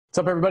What's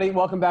up, everybody?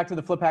 Welcome back to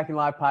the Flip Hacking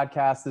Live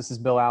podcast. This is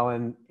Bill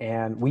Allen,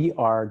 and we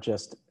are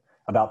just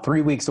about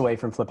 3 weeks away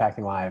from Flip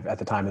Hacking Live at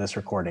the time of this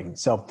recording.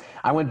 So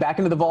I went back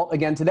into the vault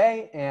again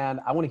today, and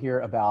I want to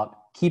hear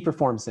about key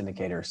performance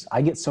indicators.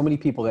 I get so many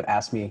people that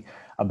ask me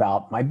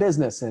about my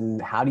business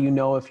and how do you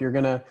know if you're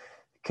going to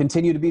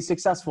continue to be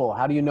successful?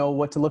 How do you know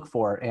what to look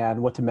for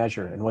and what to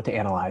measure and what to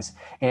analyze?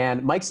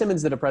 And Mike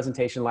Simmons did a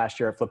presentation last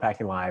year at Flip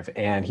Hacking Live,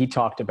 and he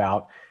talked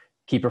about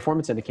key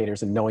performance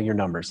indicators and knowing your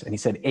numbers. And he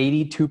said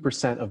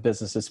 82% of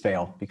businesses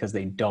fail because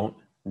they don't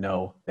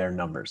know their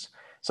numbers.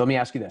 So let me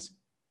ask you this.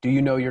 Do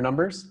you know your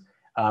numbers?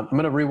 I'm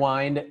going to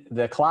rewind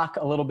the clock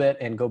a little bit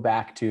and go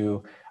back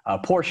to a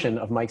portion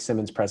of Mike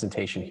Simmons'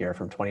 presentation here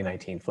from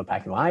 2019, Flip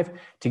Hacking Live,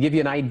 to give you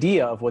an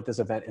idea of what this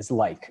event is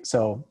like.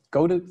 So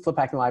go to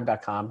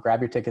fliphackinglive.com, grab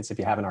your tickets if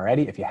you haven't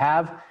already. If you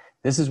have,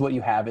 this is what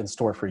you have in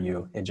store for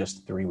you in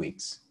just 3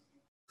 weeks.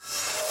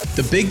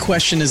 The big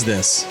question is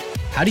this: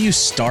 how do you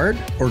start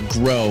or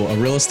grow a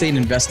real estate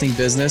investing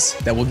business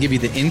that will give you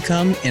the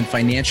income and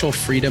financial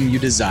freedom you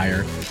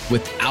desire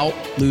without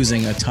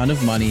losing a ton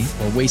of money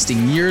or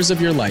wasting years of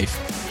your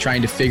life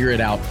trying to figure it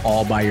out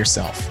all by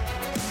yourself?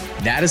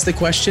 That is the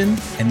question,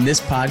 and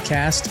this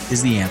podcast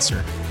is the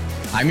answer.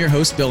 I'm your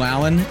host, Bill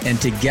Allen, and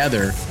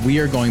together we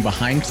are going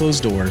behind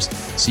closed doors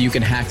so you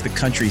can hack the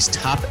country's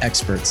top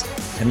experts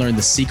and learn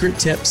the secret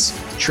tips,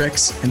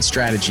 tricks, and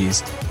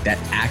strategies that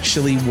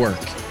actually work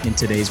in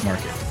today's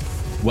market.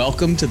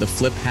 Welcome to the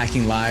Flip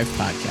Hacking Live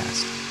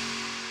podcast.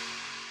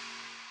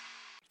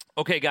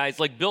 Okay, guys,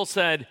 like Bill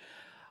said,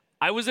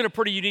 I was in a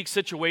pretty unique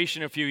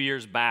situation a few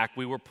years back.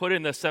 We were put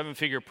in the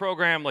seven-figure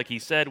program. Like he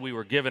said, we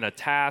were given a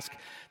task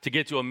to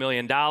get to $1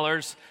 million.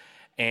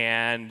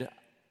 And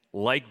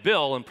like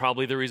Bill, and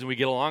probably the reason we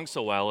get along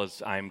so well,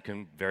 is I'm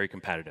very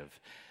competitive.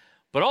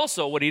 But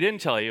also, what he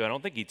didn't tell you, I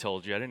don't think he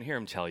told you, I didn't hear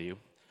him tell you,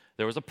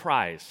 there was a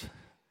prize.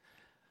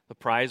 The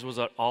prize was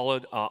an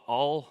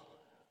all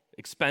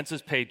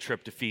expenses paid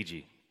trip to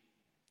Fiji.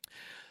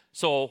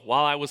 So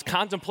while I was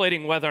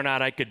contemplating whether or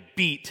not I could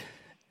beat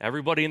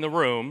everybody in the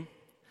room,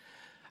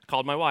 I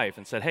called my wife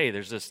and said, hey,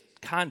 there's this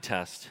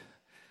contest,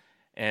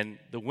 and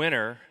the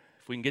winner,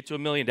 if we can get to $1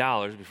 million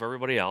before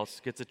everybody else,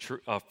 gets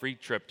a free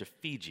trip to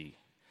Fiji.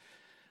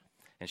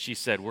 And she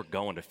said, we're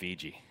going to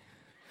Fiji.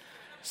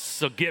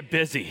 So get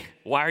busy.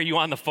 Why are you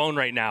on the phone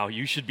right now?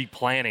 You should be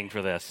planning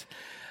for this.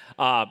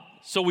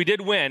 So we did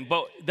win,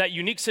 but that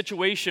unique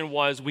situation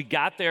was we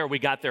got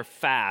there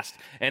fast.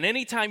 And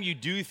anytime you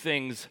do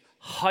things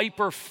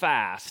hyper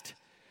fast,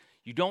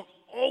 you don't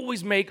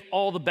always make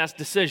all the best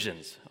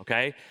decisions,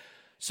 okay?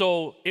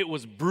 So it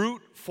was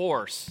brute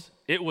force.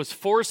 It was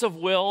force of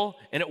will,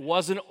 and it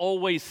wasn't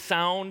always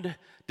sound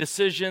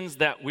decisions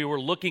that we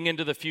were looking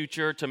into the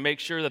future to make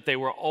sure that they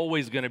were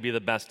always going to be the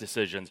best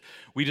decisions.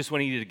 We just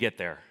needed to get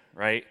there,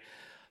 right?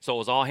 So it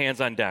was all hands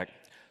on deck.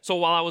 So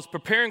while I was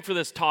preparing for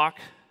this talk,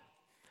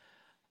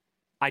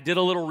 I did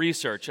a little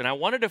research, and I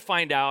wanted to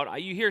find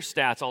out, you hear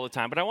stats all the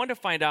time, but I wanted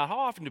to find out how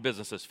often do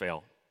businesses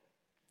fail?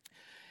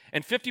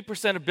 And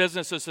 50% of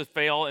businesses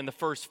fail in the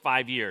first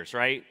 5 years,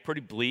 right?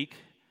 Pretty bleak,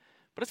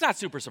 but it's not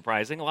super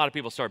surprising. A lot of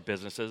people start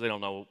businesses, they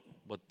don't know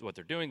what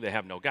they're doing, they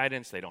have no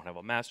guidance, they don't have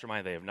a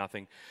mastermind, they have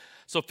nothing.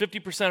 So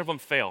 50% of them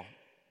fail.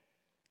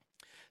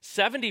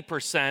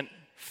 70%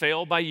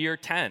 fail by year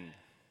 10.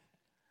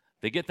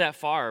 They get that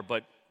far,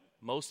 but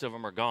most of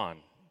them are gone.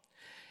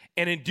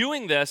 And in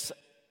doing this,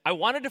 I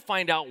wanted to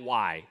find out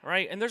why,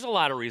 right? And there's a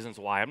lot of reasons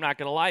why. I'm not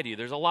going to lie to you.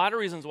 There's a lot of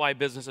reasons why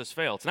businesses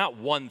fail. It's not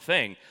one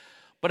thing.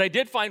 But I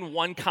did find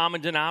one common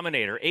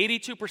denominator.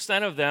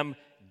 82% of them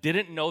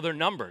didn't know their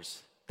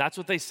numbers. That's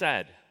what they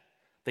said.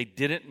 They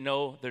didn't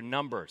know their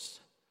numbers.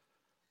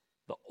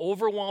 The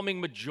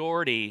overwhelming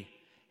majority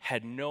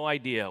had no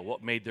idea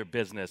what made their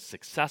business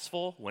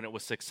successful, when it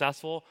was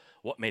successful,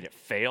 what made it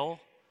fail.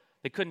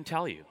 They couldn't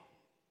tell you.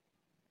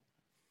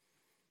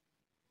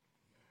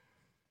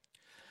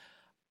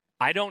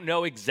 I don't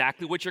know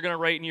exactly what you're going to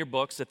write in your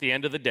books at the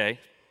end of the day,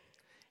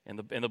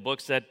 in the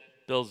books that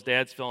Bill's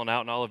dad's filling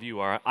out and all of you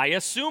are. I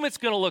assume it's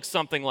going to look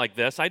something like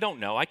this. I don't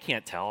know. I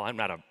can't tell.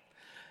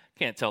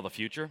 Can't tell the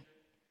future.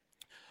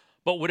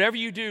 But whatever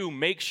you do,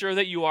 make sure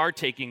that you are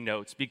taking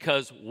notes,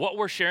 because what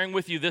we're sharing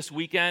with you this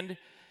weekend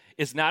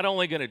is not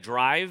only going to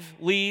drive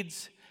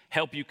leads,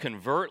 help you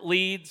convert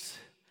leads,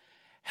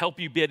 help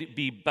you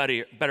be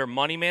better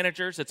money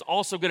managers. It's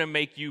also going to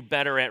make you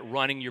better at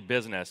running your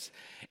business.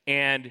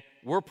 And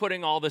we're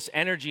putting all this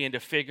energy into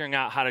figuring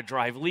out how to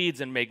drive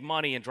leads and make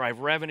money and drive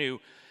revenue.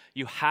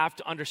 You have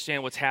to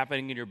understand what's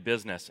happening in your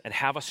business and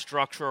have a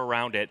structure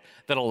around it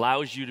that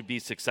allows you to be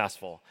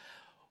successful.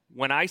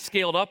 When I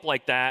scaled up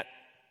like that,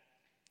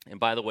 and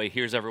by the way,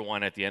 here's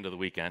everyone at the end of the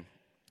weekend.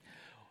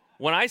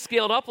 When I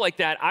scaled up like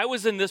that, I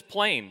was in this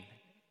plane,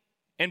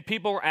 and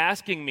people were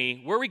asking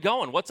me, where are we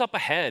going? What's up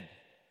ahead?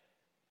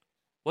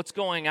 What's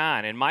going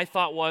on? And my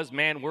thought was,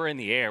 man, we're in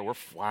the air. We're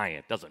flying.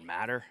 It doesn't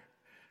matter,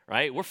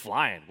 right? We're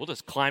flying. We'll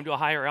just climb to a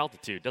higher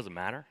altitude. Doesn't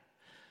matter,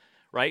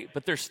 right?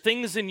 But there's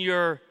things in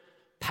your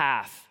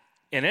path,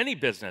 in any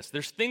business,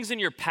 there's things in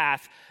your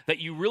path that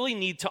you really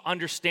need to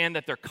understand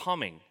that they're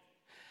coming.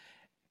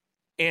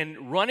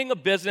 And running a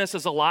business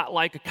is a lot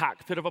like a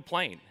cockpit of a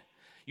plane.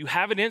 You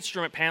have an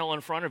instrument panel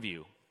in front of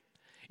you.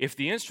 If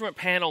the instrument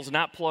panel's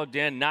not plugged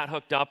in, not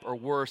hooked up, or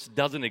worse,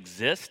 doesn't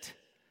exist,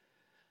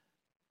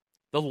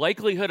 the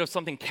likelihood of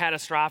something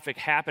catastrophic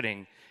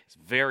happening is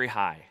very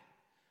high,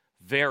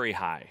 very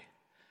high.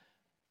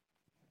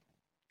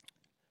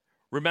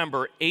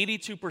 Remember,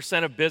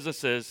 82% of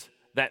businesses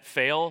that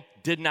fail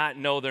did not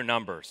know their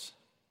numbers.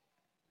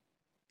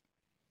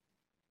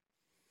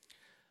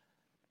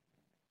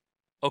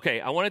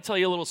 Okay, I want to tell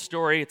you a little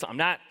story. I'm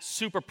not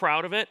super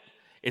proud of it.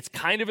 It's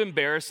kind of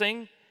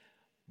embarrassing,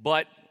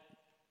 but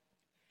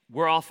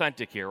we're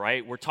authentic here,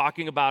 right? We're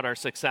talking about our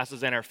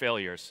successes and our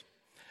failures.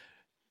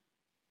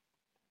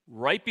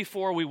 Right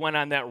before we went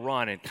on that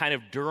run and kind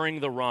of during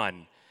the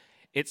run,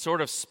 it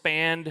sort of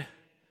spanned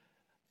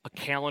a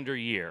calendar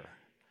year.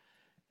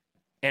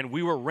 And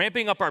we were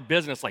ramping up our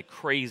business like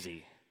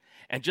crazy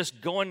and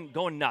just going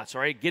nuts,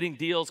 right? Getting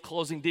deals,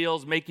 closing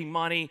deals, making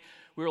money.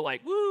 We were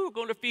like, woo,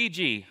 going to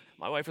Fiji.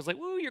 My wife was like,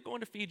 woo, you're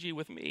going to Fiji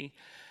with me.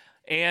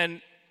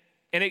 And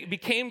it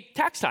became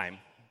tax time.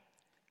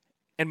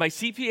 And my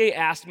CPA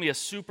asked me a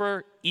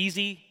super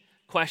easy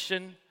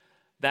question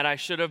that I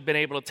should have been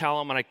able to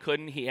tell him, and I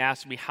couldn't. He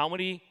asked me, how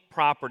many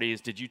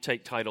properties did you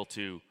take title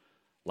to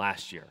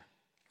last year?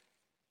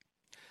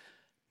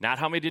 Not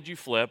how many did you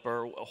flip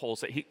or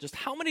wholesale. Just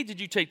how many did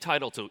you take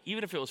title to,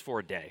 even if it was for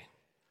a day?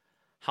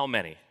 How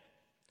many?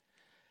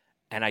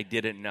 And I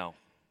didn't know.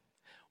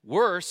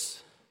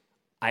 Worse,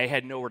 I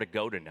had nowhere to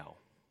go to know.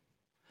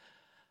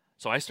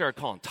 So I started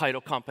calling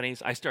title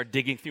companies. I started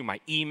digging through my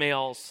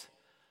emails.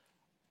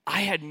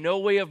 I had no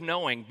way of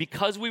knowing.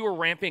 Because we were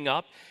ramping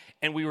up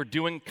and we were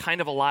doing kind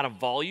of a lot of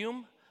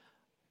volume,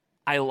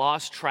 I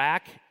lost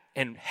track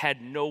and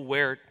had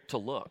nowhere to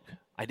look.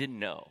 I didn't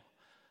know.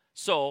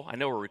 So I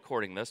know we're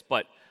recording this,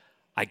 but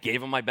I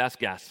gave him my best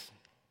guess.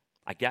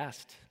 I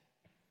guessed.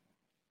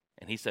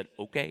 And he said,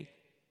 okay,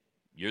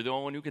 you're the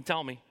only one who can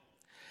tell me.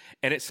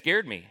 And it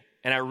scared me.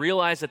 And I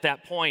realized at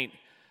that point,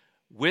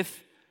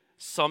 with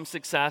some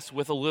success,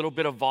 with a little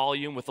bit of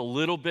volume, with a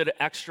little bit of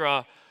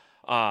extra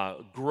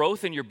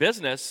growth in your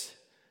business,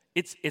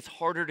 it's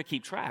harder to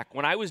keep track.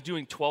 When I was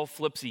doing 12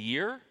 flips a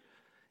year,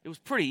 it was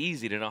pretty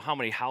easy to know how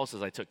many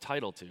houses I took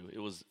title to. It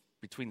was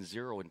between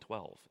 0 and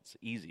 12. It's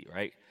easy,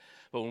 right?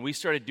 But when we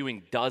started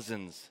doing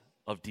dozens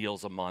of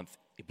deals a month,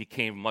 it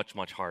became much,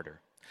 much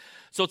harder.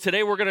 So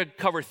today we're going to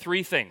cover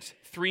three things,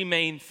 three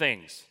main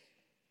things.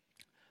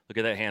 Look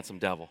at that handsome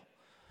devil.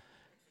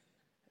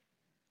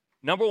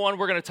 Number one,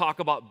 we're going to talk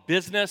about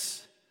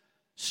business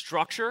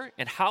structure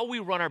and how we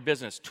run our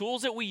business,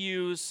 tools that we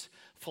use,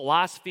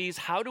 philosophies,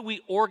 how do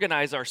we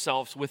organize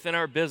ourselves within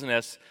our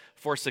business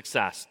for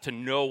success, to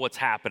know what's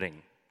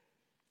happening.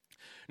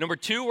 Number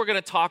two, we're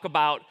going to talk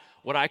about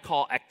what I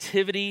call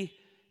activity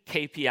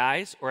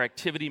KPIs or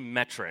activity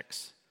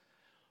metrics.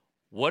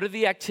 What are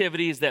the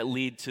activities that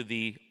lead to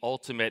the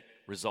ultimate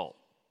result?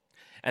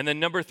 And then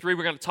number three,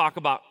 we're going to talk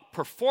about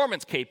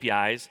performance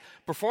KPIs.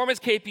 Performance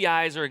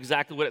KPIs are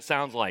exactly what it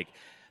sounds like.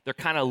 They're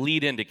kind of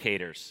lead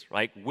indicators,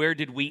 right? Where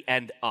did we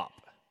end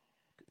up?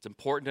 It's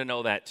important to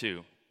know that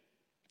too.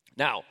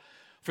 Now,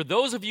 for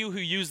those of you who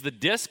use the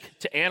DISC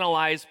to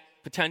analyze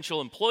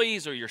potential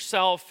employees or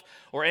yourself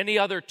or any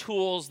other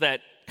tools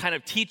that kind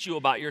of teach you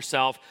about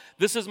yourself,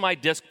 this is my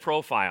DISC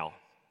profile.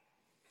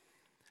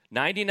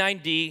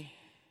 99D,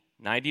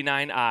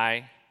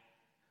 99I,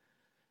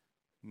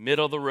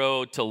 middle of the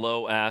road to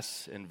low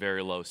S, and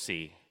very low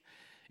C.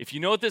 If you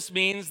know what this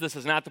means, this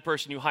is not the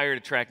person you hire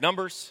to track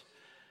numbers,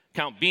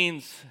 count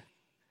beans,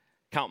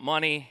 count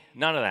money,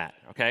 none of that,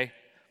 okay?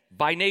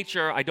 By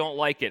nature, I don't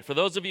like it. For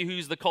those of you who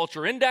use the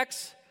culture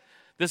index,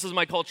 this is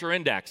my culture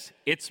index.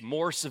 It's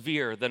more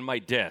severe than my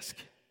DISC.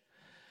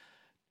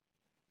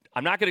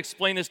 I'm not going to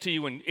explain this to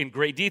you in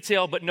great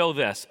detail, but know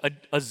this. A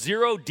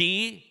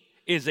 0D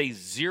is a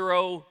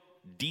zero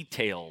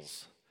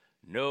details.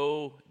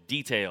 No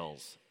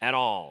details at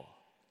all,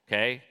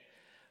 okay?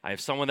 I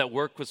have someone that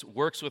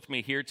works with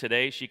me here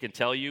today. She can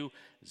tell you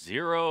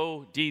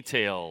zero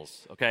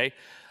details, okay?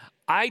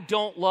 I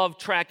don't love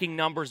tracking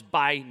numbers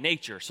by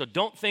nature, so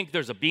don't think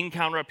there's a bean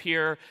counter up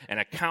here, an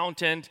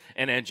accountant,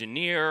 an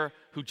engineer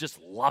who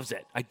just loves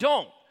it. I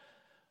don't,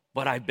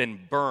 but I've been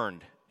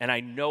burned, and I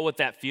know what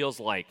that feels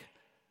like.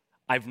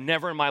 I've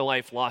never in my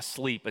life lost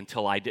sleep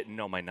until I didn't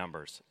know my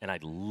numbers, and I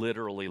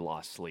literally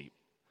lost sleep.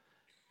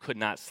 Could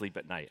not sleep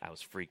at night. I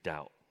was freaked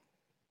out.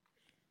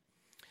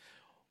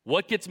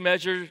 What gets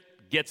measured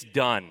gets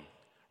done.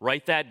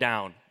 Write that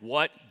down.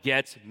 What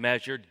gets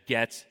measured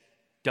gets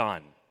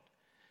done.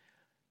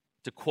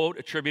 It's a quote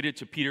attributed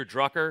to Peter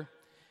Drucker.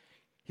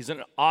 He's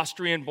an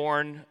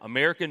Austrian-born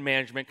American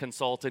management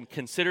consultant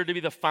considered to be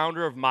the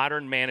founder of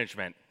modern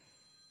management.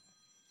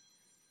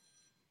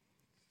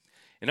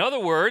 In other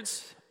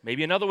words,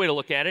 maybe another way to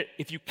look at it,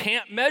 if you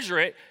can't measure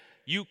it,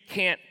 you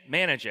can't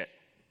manage it.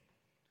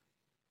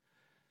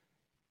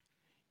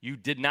 You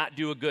did not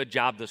do a good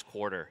job this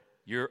quarter.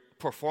 Your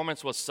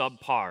performance was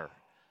subpar.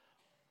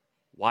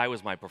 Why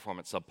was my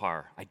performance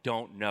subpar? I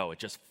don't know. It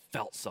just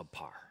felt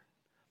subpar.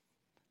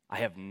 I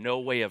have no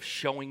way of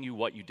showing you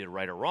what you did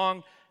right or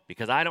wrong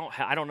because I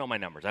don't know my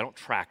numbers. I don't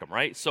track them,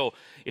 right? So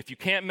if you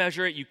can't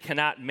measure it, you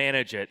cannot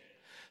manage it.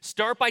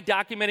 Start by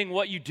documenting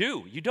what you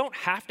do. You don't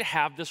have to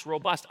have this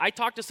robust. I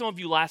talked to some of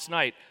you last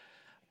night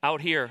out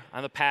here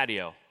on the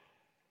patio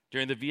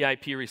during the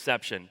VIP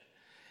reception,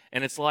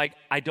 and it's like,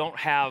 I don't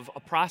have a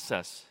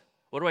process.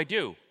 What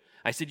do?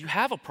 I said, you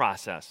have a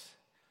process.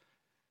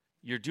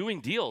 You're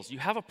doing deals. You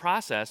have a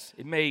process.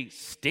 It may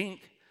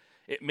stink.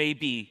 It may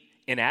be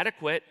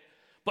inadequate,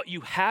 but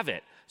you have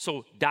it.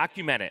 So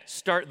document it.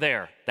 Start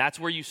there. That's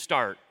where you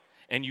start,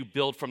 and you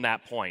build from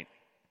that point.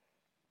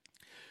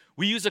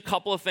 We use a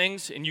couple of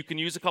things, and you can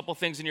use a couple of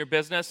things in your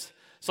business.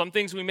 Some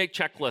things we make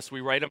checklists.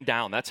 We write them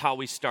down. That's how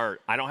we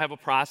start. I don't have a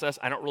process.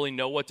 I don't really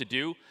know what to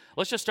do.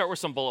 Let's just start with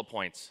some bullet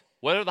points.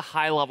 What are the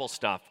high-level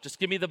stuff? Just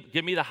give me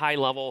the high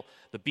level,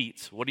 the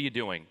beats. What are you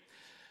doing?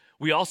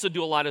 We also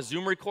do a lot of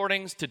Zoom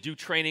recordings to do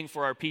training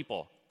for our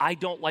people. I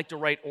don't like to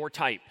write or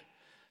type.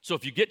 So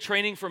if you get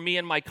training from me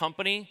and my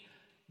company,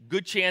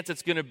 good chance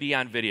it's going to be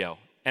on video.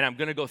 And I'm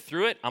going to go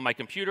through it on my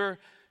computer,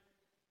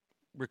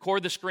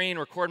 record the screen,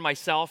 record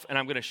myself, and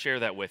I'm going to share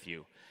that with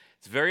you.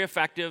 It's very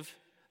effective,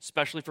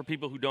 especially for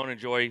people who don't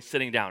enjoy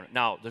sitting down.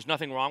 Now, there's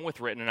nothing wrong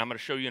with written, and I'm going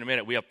to show you in a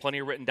minute. We have plenty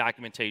of written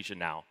documentation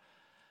now.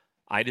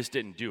 I just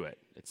didn't do it.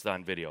 It's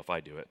on video if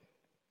I do it.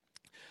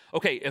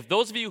 Okay, if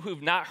those of you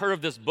who've not heard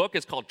of this book,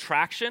 it's called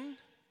Traction.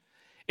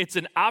 It's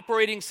an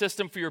operating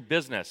system for your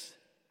business.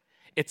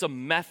 It's a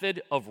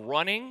method of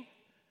running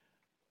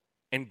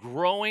and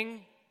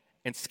growing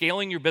and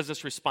scaling your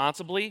business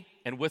responsibly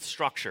and with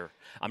structure.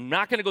 I'm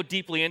not going to go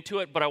deeply into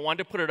it, but I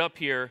wanted to put it up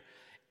here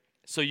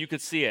so you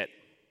could see it.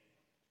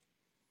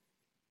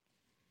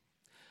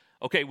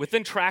 Okay,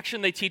 within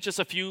Traction, they teach us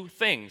a few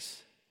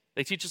things.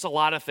 They teach us a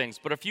lot of things,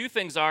 but a few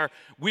things are,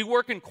 we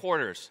work in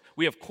quarters.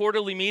 We have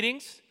quarterly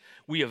meetings.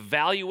 We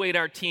evaluate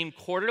our team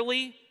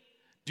quarterly.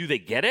 Do they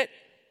get it?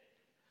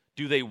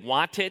 Do they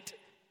want it?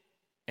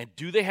 And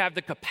do they have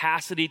the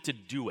capacity to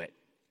do it?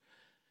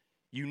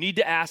 You need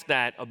to ask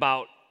that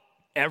about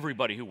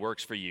everybody who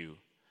works for you.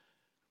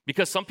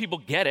 Because some people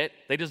get it,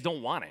 they just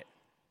don't want it.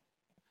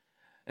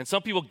 And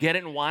some people get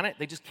it and want it,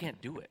 they just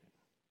can't do it.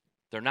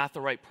 They're not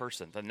the right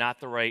person. They're not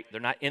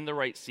in the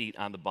right seat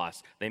on the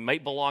bus. They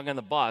might belong on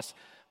the bus,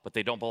 but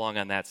they don't belong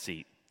on that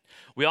seat.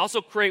 We also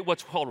create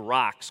what's called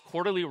rocks,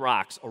 quarterly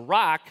rocks. A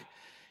rock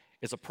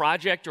is a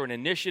project or an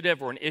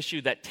initiative or an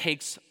issue that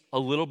takes a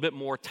little bit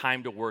more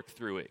time to work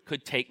through. It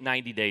could take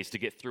 90 days to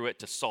get through it,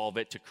 to solve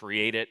it, to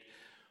create it,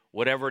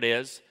 whatever it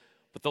is.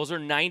 But those are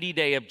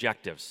 90-day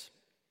objectives.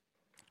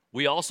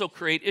 We also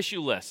create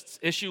issue lists.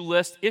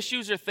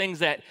 Issues are things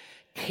that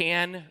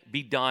can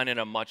be done in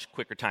a much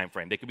quicker time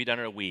frame. They can be done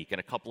in a week, in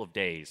a couple of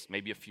days,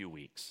 maybe a few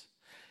weeks.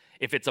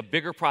 If it's a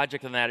bigger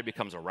project than that, it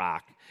becomes a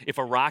rock. If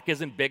a rock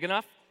isn't big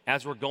enough,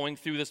 as we're going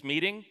through this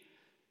meeting,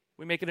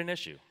 we make it an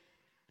issue.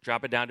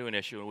 Drop it down to an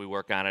issue, and we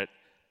work on it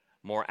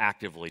more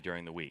actively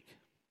during the week.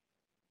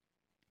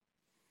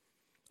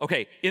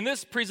 Okay, in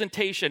this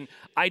presentation,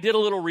 I did a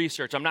little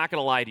research. I'm not going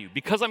to lie to you.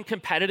 Because I'm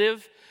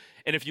competitive,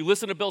 and if you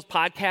listen to Bill's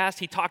podcast,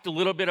 he talked a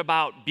little bit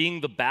about being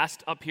the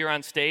best up here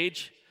on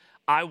stage.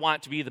 I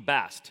want to be the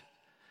best.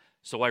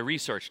 So I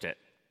researched it.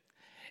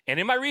 And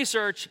in my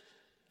research,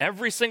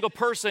 every single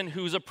person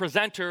who's a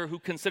presenter who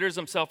considers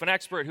himself an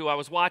expert who I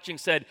was watching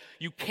said,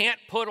 you can't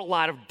put a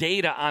lot of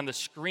data on the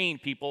screen.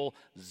 People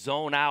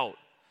zone out.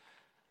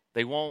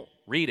 They won't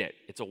read it.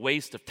 It's a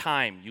waste of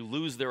time. You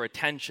lose their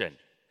attention.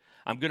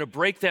 I'm going to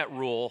break that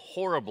rule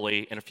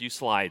horribly in a few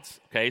slides.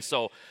 Okay,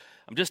 so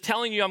I'm just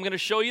telling you I'm going to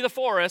show you the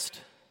forest,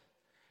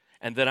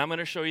 and then I'm going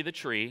to show you the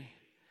tree,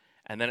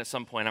 and then at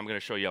some point I'm going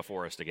to show you a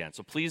forest again.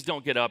 So please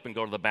don't get up and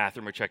go to the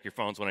bathroom or check your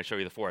phones when I show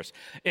you the forest.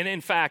 And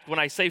in fact, when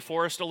I say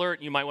forest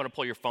alert, you might want to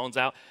pull your phones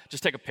out.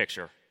 Just take a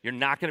picture. You're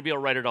not going to be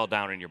able to write it all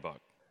down in your book.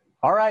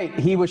 All right,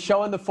 he was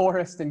showing the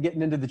forest and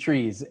getting into the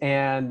trees.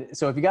 And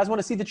so if you guys want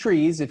to see the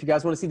trees, if you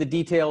guys want to see the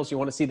details, you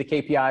want to see the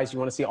KPIs, you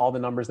want to see all the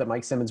numbers that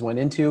Mike Simmons went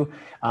into,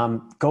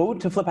 go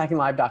to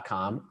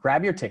fliphackinglive.com,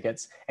 grab your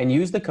tickets, and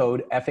use the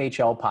code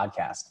FHL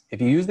Podcast. If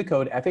you use the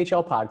code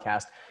FHL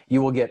Podcast,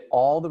 you will get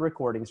all the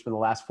recordings from the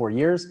last 4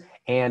 years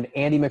and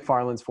Andy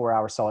McFarland's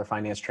 4-hour seller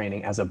finance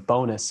training as a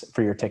bonus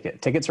for your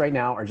ticket. Tickets right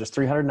now are just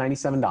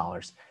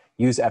 $397.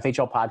 Use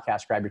FHL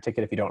Podcast, grab your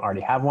ticket if you don't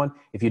already have one.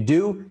 If you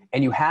do,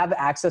 and you have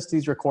access to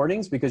these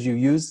recordings because you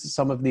used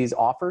some of these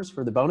offers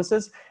for the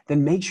bonuses,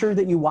 then make sure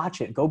that you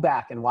watch it. Go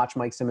back and watch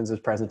Mike Simmons'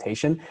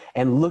 presentation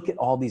and look at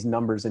all these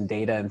numbers and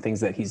data and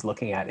things that he's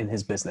looking at in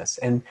his business.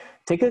 And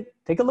take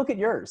a look at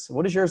yours.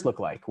 What does yours look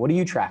like? What are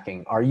you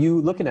tracking? Are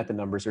you looking at the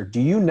numbers, or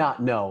do you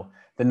not know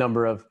the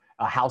number of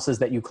houses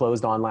that you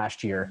closed on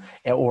last year,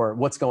 or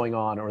what's going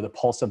on, or the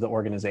pulse of the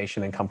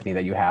organization and company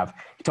that you have?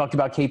 You talked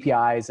about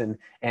KPIs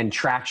and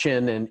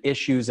traction and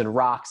issues and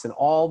rocks and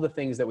all the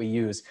things that we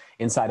use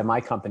inside of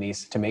my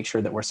companies to make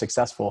sure that we're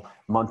successful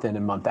month in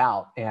and month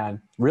out. And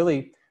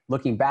really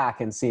looking back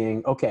and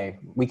seeing, okay,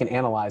 we can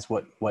analyze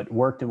what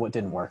worked and what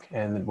didn't work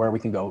and where we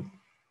can go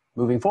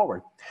moving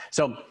forward.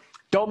 So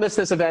don't miss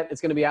this event. It's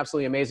going to be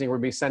absolutely amazing. We're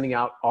going to be sending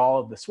out all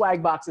of the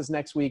swag boxes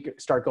next week,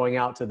 start going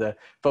out to the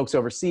folks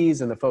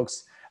overseas, and the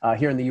folks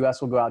here in the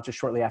US will go out just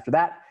shortly after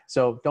that.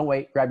 So don't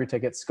wait, grab your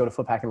tickets, go to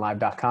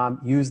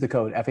fliphackinglive.com, use the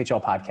code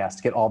FHL podcast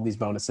to get all of these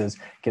bonuses,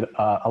 get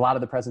a lot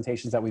of the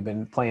presentations that we've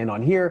been playing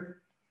on here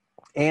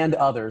and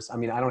others. I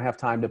mean, I don't have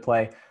time to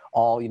play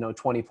all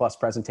 20 plus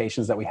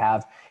presentations that we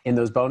have in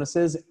those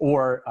bonuses,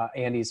 or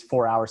Andy's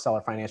 4-hour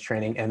seller finance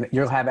training. And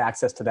you'll have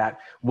access to that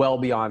well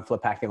beyond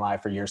Flip Hacking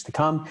Live for years to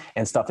come,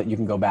 and stuff that you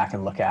can go back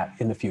and look at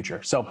in the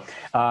future. So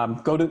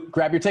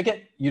grab your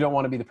ticket. You don't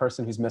want to be the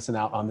person who's missing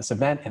out on this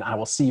event. And I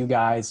will see you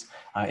guys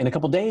in a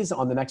couple days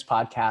on the next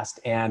podcast,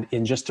 and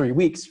in just 3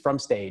 weeks from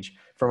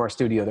our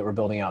studio that we're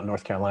building out in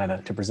North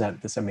Carolina to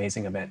present this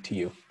amazing event to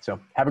you.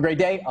 So have a great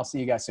day. I'll see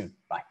you guys soon.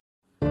 Bye.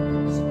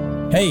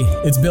 Hey,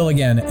 it's Bill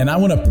again, and I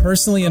want to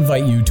personally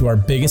invite you to our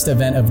biggest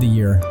event of the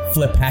year,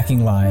 Flip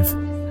Hacking Live.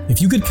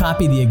 If you could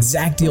copy the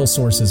exact deal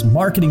sources,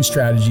 marketing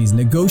strategies,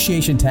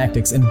 negotiation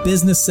tactics, and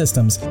business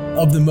systems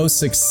of the most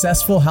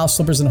successful house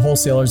flippers and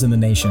wholesalers in the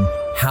nation,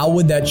 how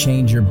would that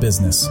change your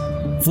business?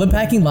 Flip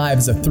Hacking Live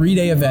is a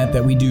 3-day event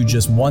that we do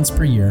just once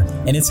per year,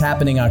 and it's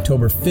happening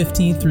October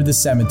 15th through the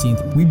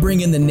 17th. We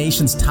bring in the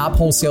nation's top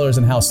wholesalers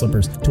and house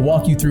flippers to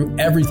walk you through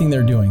everything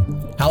they're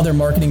doing, how they're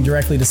marketing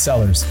directly to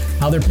sellers,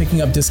 how they're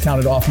picking up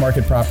discounted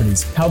off-market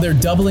properties, how they're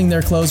doubling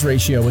their close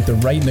ratio with the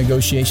right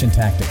negotiation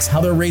tactics, how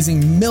they're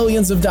raising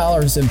millions of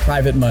dollars in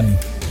private money,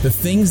 the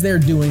things they're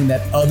doing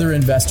that other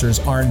investors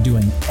aren't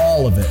doing,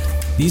 all of it.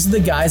 These are the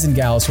guys and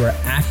gals who are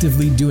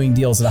actively doing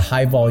deals at a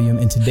high volume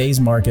in today's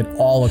market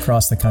all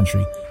across the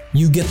country.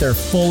 You get their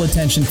full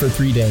attention for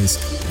 3 days.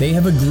 They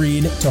have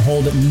agreed to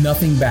hold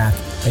nothing back,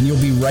 and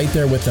you'll be right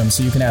there with them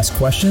so you can ask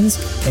questions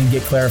and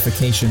get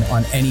clarification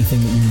on anything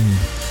that you need.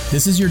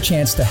 This is your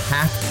chance to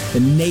hack the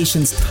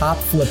nation's top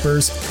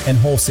flippers and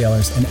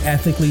wholesalers and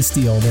ethically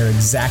steal their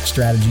exact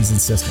strategies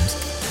and systems.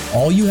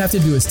 All you have to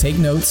do is take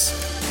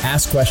notes,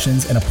 ask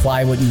questions, and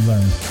apply what you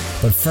learned.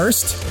 But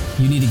first,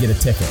 you need to get a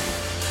ticket.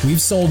 We've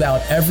sold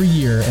out every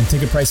year, and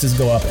ticket prices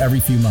go up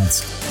every few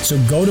months. So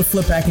go to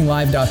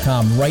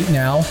fliphackinglive.com right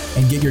now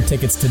and get your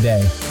tickets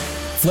today.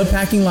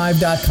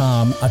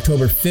 fliphackinglive.com,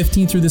 October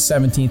 15th through the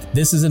 17th.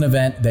 This is an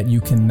event that you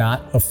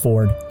cannot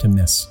afford to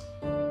miss.